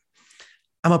here.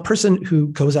 I'm a person who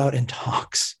goes out and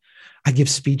talks. I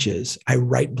give speeches. I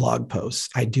write blog posts.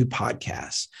 I do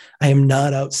podcasts. I am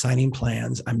not out signing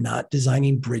plans. I'm not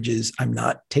designing bridges. I'm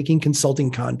not taking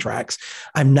consulting contracts.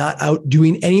 I'm not out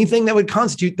doing anything that would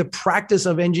constitute the practice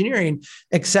of engineering,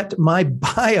 except my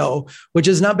bio, which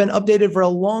has not been updated for a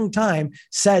long time,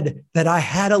 said that I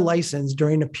had a license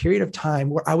during a period of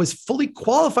time where I was fully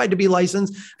qualified to be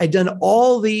licensed. I'd done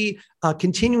all the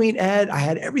continuing ed. I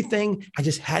had everything. I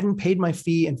just hadn't paid my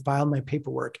fee and filed my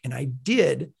paperwork. And I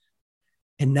did.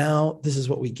 And now this is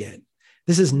what we get.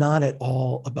 This is not at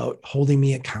all about holding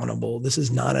me accountable. This is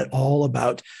not at all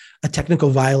about a technical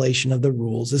violation of the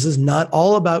rules. This is not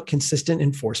all about consistent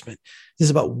enforcement. This is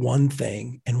about one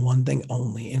thing and one thing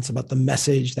only. And it's about the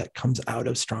message that comes out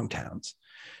of Strong Towns.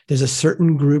 There's a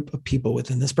certain group of people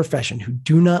within this profession who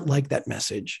do not like that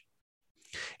message.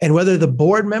 And whether the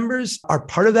board members are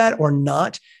part of that or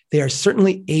not, they are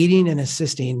certainly aiding and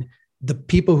assisting the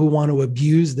people who want to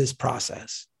abuse this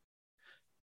process.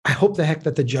 I hope the heck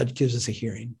that the judge gives us a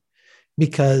hearing,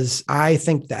 because I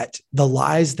think that the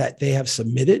lies that they have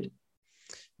submitted,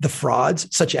 the frauds,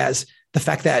 such as the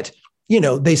fact that,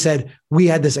 they said we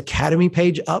had this academy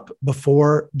page up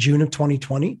before June of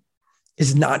 2020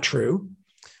 is not true.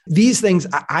 These things,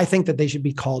 I think that they should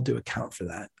be called to account for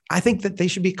that. I think that they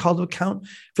should be called to account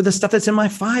for the stuff that's in my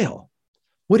file.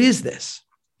 What is this?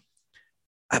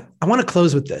 I want to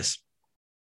close with this,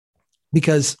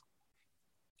 because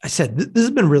I said, this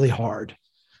has been really hard.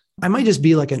 I might just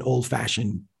be like an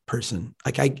old-fashioned person.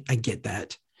 Like I get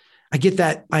that. I get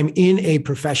that I'm in a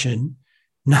profession,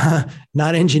 not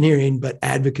engineering, but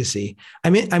advocacy.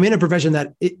 I'm in a profession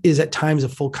that is at times a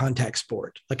full contact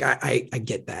sport. Like I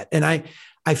get that. And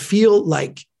I feel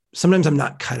like sometimes I'm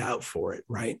not cut out for it,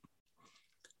 right?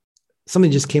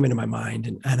 something just came into my mind,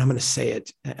 and I'm going to say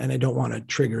it, and I don't want to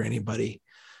trigger anybody.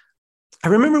 I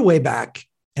remember way back,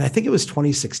 and I think it was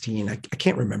 2016. I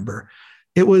can't remember.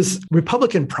 It was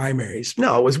Republican primaries.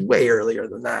 No, it was way earlier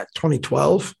than that.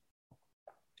 2012,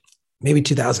 maybe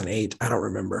 2008. I don't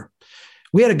remember.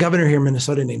 We had a governor here in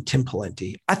Minnesota named Tim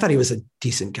Pawlenty. I thought he was a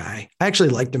decent guy. I actually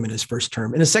liked him in his first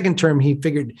term. In his second term, he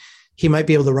figured he might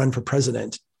be able to run for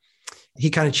president. He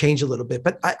kind of changed a little bit,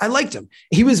 but I liked him.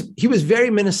 He was very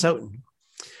Minnesotan.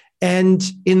 And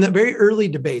in the very early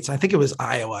debates, I think it was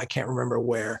Iowa, I can't remember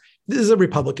where. This is a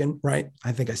Republican, right?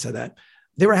 I think I said that.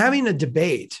 They were having a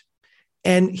debate,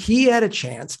 and he had a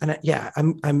chance. And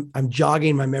I'm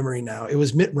jogging my memory now. It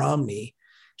was Mitt Romney.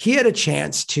 He had a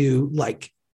chance to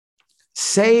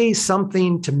say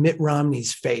something to Mitt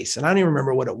Romney's face. And I don't even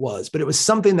remember what it was, but it was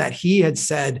something that he had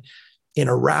said in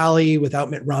a rally without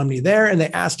Mitt Romney there. And they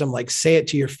asked him, say it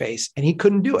to your face. And he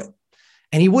couldn't do it.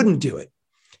 And he wouldn't do it.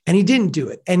 And he didn't do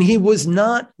it. And he was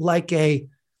not like a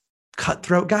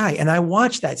cutthroat guy. And I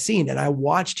watched that scene, and I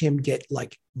watched him get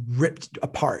ripped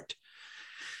apart.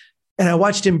 And I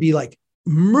watched him be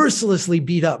mercilessly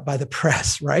beat up by the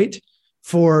press, right?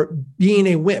 For being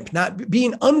a wimp, not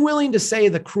being unwilling to say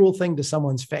the cruel thing to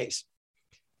someone's face.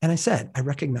 And I said, I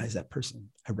recognize that person.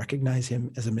 I recognize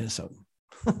him as a Minnesotan.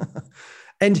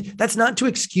 And that's not to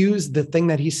excuse the thing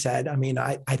that he said. I mean,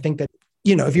 I think that,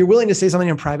 if you're willing to say something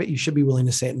in private, you should be willing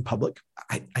to say it in public.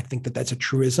 I think that that's a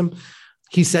truism.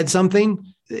 He said something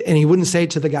and he wouldn't say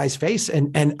it to the guy's face.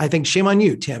 And I think shame on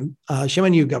you, Tim. Shame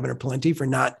on you, Governor Pawlenty, for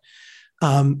not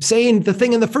saying the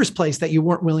thing in the first place that you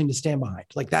weren't willing to stand behind.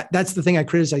 That's the thing I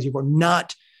criticize you for,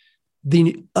 not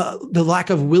the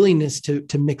lack of willingness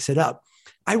to mix it up.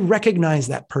 I recognize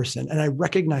that person, and I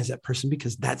recognize that person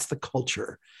because that's the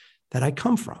culture that I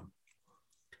come from.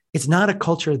 It's not a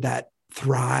culture that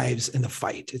thrives in the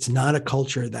fight. It's not a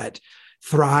culture that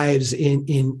thrives in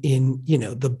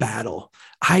the battle.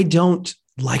 I don't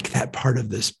like that part of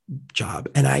this job,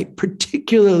 and I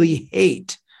particularly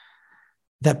hate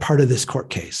that part of this court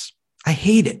case. I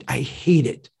hate it. I hate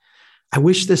it. I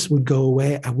wish this would go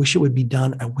away. I wish it would be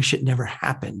done. I wish it never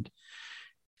happened.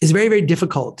 It's very, very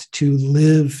difficult to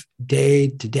live day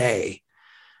to day,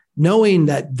 knowing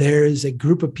that there's a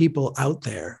group of people out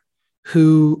there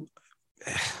who,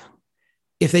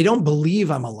 if they don't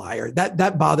believe I'm a liar,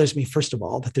 that bothers me, first of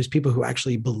all, that there's people who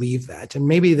actually believe that. And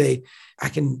maybe I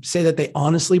can say that they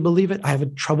honestly believe it. I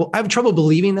have trouble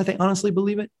believing that they honestly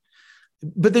believe it.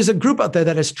 But there's a group out there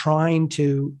that is trying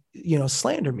to,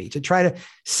 slander me, to try to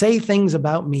say things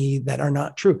about me that are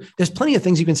not true. There's plenty of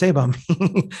things you can say about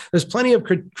me. There's plenty of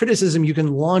criticism you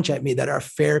can launch at me that are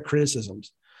fair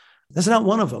criticisms. That's not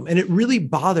one of them. And it really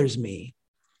bothers me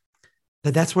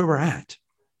that that's where we're at.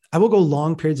 I will go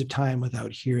long periods of time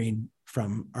without hearing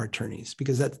from our attorneys,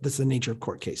 because that's the nature of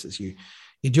court cases. You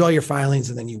do all your filings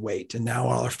and then you wait. And now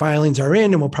all our filings are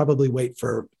in, and we'll probably wait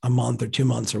for a month or 2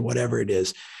 months or whatever it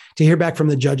is to hear back from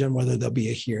the judge on whether there'll be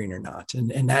a hearing or not.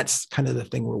 And that's kind of the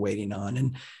thing we're waiting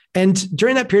on. And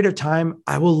during that period of time,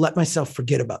 I will let myself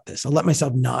forget about this. I'll let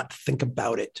myself not think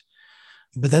about it.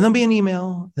 But then there'll be an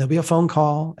email, there'll be a phone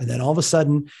call, and then all of a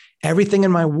sudden, everything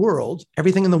in the world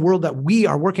that we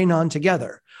are working on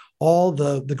together, all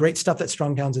the great stuff that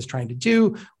Strong Towns is trying to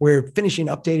do. We're finishing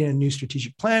updating a new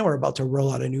strategic plan. We're about to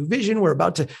roll out a new vision. We're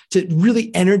about to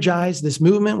really energize this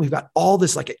movement. We've got all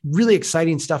this really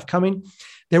exciting stuff coming.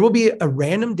 There will be a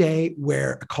random day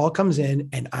where a call comes in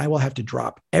and I will have to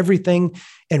drop everything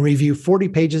and review 40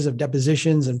 pages of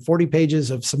depositions and 40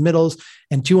 pages of submittals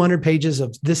and 200 pages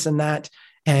of this and that.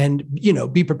 And,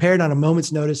 be prepared on a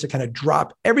moment's notice to kind of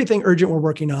drop everything urgent we're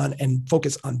working on and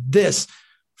focus on this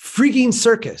freaking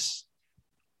circus.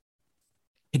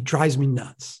 It drives me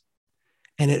nuts,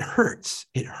 and it hurts.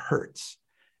 It hurts.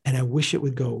 And I wish it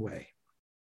would go away.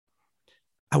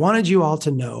 I wanted you all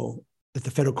to know that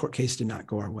the federal court case did not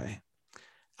go our way.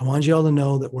 I wanted you all to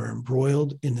know that we're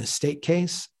embroiled in the state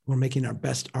case. We're making our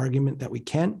best argument that we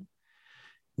can.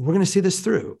 We're going to see this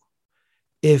through.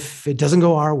 If it doesn't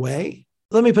go our way,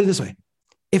 let me put it this way.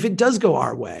 If it does go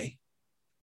our way,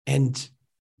 and,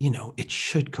 it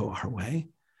should go our way,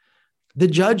 the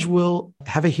judge will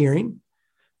have a hearing,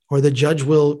 or the judge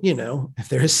will, if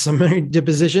there is some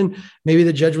deposition, maybe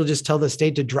the judge will just tell the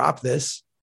state to drop this.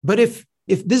 But if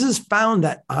this is found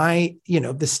that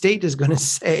the state is going to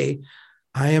say,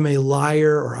 I am a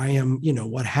liar, or I am,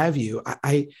 what have you,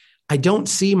 I don't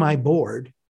see my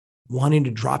board wanting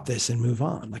to drop this and move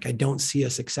on. I don't see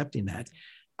us accepting that.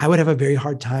 I would have a very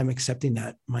hard time accepting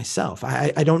that myself.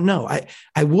 I don't know.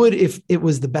 I would if it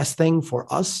was the best thing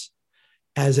for us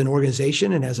as an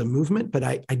organization and as a movement, but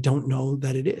I don't know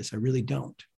that it is. I really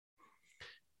don't.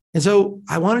 And so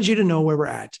I wanted you to know where we're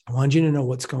at. I wanted you to know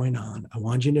what's going on. I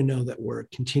wanted you to know that we're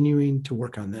continuing to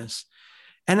work on this.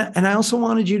 And I also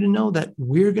wanted you to know that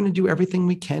we're going to do everything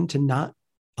we can to not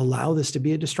allow this to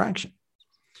be a distraction,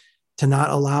 to not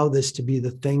allow this to be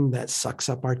the thing that sucks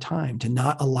up our time, to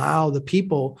not allow the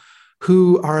people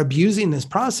who are abusing this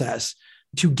process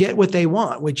to get what they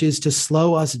want, which is to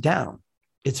slow us down.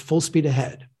 It's full speed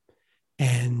ahead.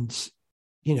 And,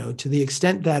 to the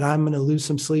extent that I'm going to lose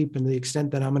some sleep and the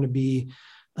extent that I'm going to be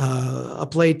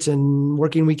up late and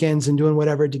working weekends and doing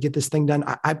whatever to get this thing done,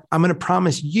 I'm going to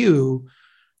promise you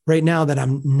right now that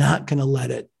I'm not going to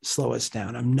let it slow us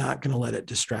down. I'm not going to let it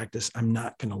distract us. I'm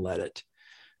not going to let it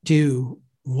do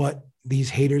what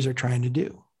these haters are trying to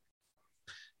do.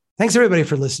 Thanks everybody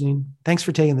for listening. Thanks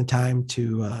for taking the time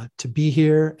to be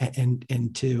here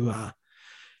and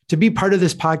to be part of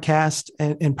this podcast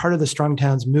and part of the Strong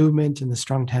Towns movement and the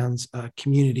Strong Towns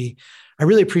community. I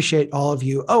really appreciate all of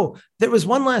you. Oh, there was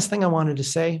one last thing I wanted to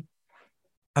say.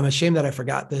 I'm ashamed that I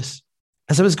forgot this.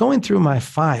 As I was going through my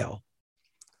file,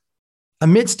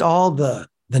 amidst all the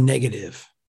negative,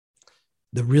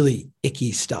 the really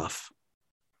icky stuff,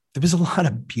 there was a lot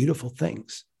of beautiful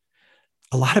things.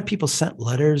 A lot of people sent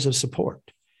letters of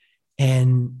support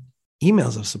and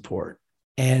emails of support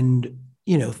and,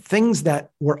 things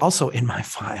that were also in my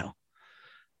file.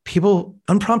 People,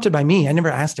 unprompted by me, I never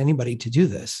asked anybody to do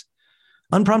this.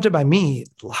 Unprompted by me,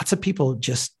 lots of people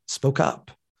just spoke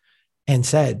up and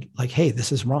said, like, hey,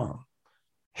 this is wrong.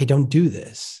 Hey, don't do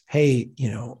this. Hey,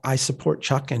 I support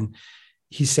Chuck and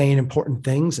he's saying important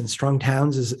things, and Strong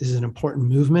Towns is an important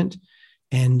movement.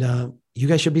 And you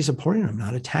guys should be supporting him,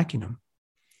 not attacking him.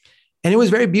 And it was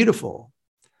very beautiful.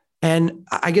 And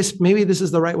I guess maybe this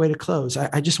is the right way to close.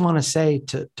 I just want to say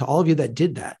to all of you that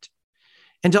did that,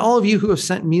 and to all of you who have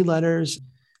sent me letters,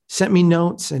 sent me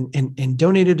notes and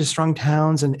donated to Strong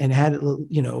Towns and had,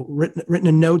 written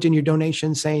a note in your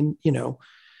donation saying,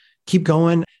 keep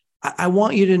going. I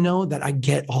want you to know that I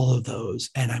get all of those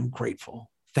and I'm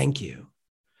grateful. Thank you.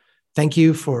 Thank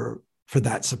you for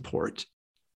that support.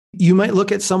 You might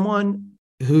look at someone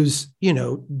who's,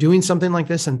 doing something like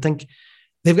this and think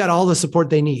they've got all the support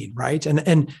they need, right?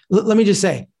 And let me just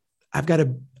say, I've got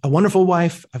a wonderful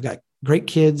wife. I've got great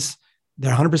kids.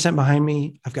 They're 100% behind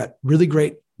me. I've got really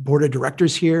great board of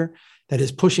directors here that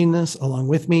is pushing this along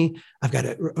with me. I've got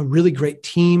a really great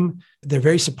team. They're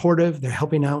very supportive. They're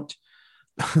helping out.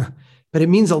 But it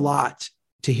means a lot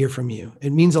to hear from you.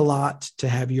 It means a lot to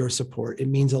have your support. It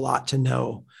means a lot to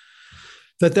know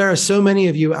that there are so many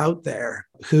of you out there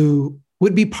who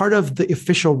would be part of the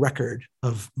official record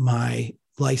of my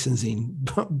licensing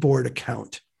board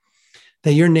account,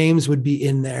 that your names would be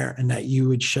in there and that you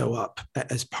would show up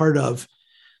as part of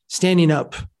standing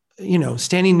up,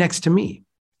 standing next to me.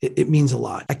 It means a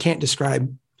lot. I can't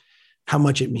describe how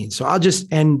much it means. So I'll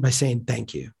just end by saying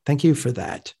thank you. Thank you for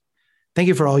that. Thank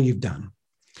you for all you've done.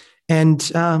 And,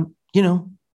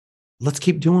 let's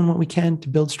keep doing what we can to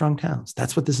build Strong Towns.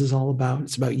 That's what this is all about.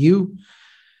 It's about you.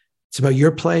 It's about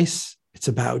your place. It's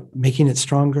about making it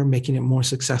stronger, making it more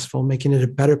successful, making it a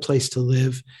better place to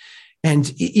live.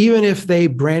 And even if they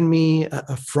brand me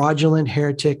a fraudulent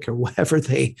heretic or whatever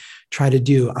they try to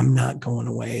do, I'm not going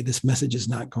away. This message is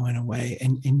not going away,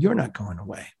 and you're not going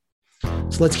away.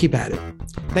 So let's keep at it.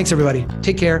 Thanks, everybody.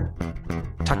 Take care.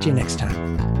 Talk to you next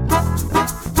time.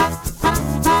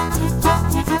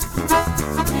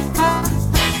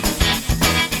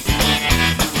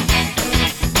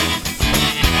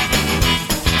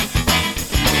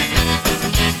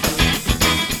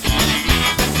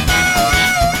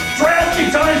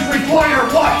 Require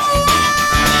what?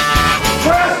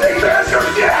 Drastic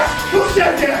measures, yes! Who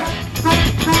said that?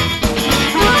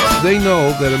 They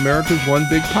know that America's one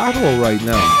big pothole right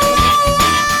now.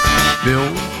 Bill.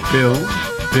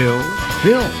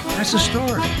 That's the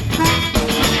story.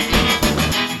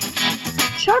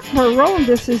 Chuck Marohn,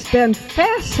 this has been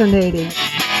fascinating.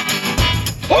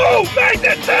 Oh,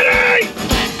 Magnet City!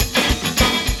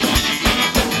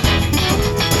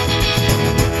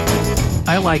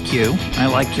 I like you. I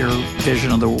like your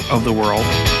vision of the world.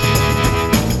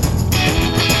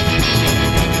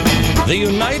 The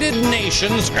United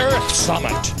Nations Earth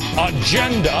Summit,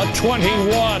 Agenda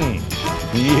 21.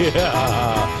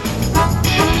 Yeah.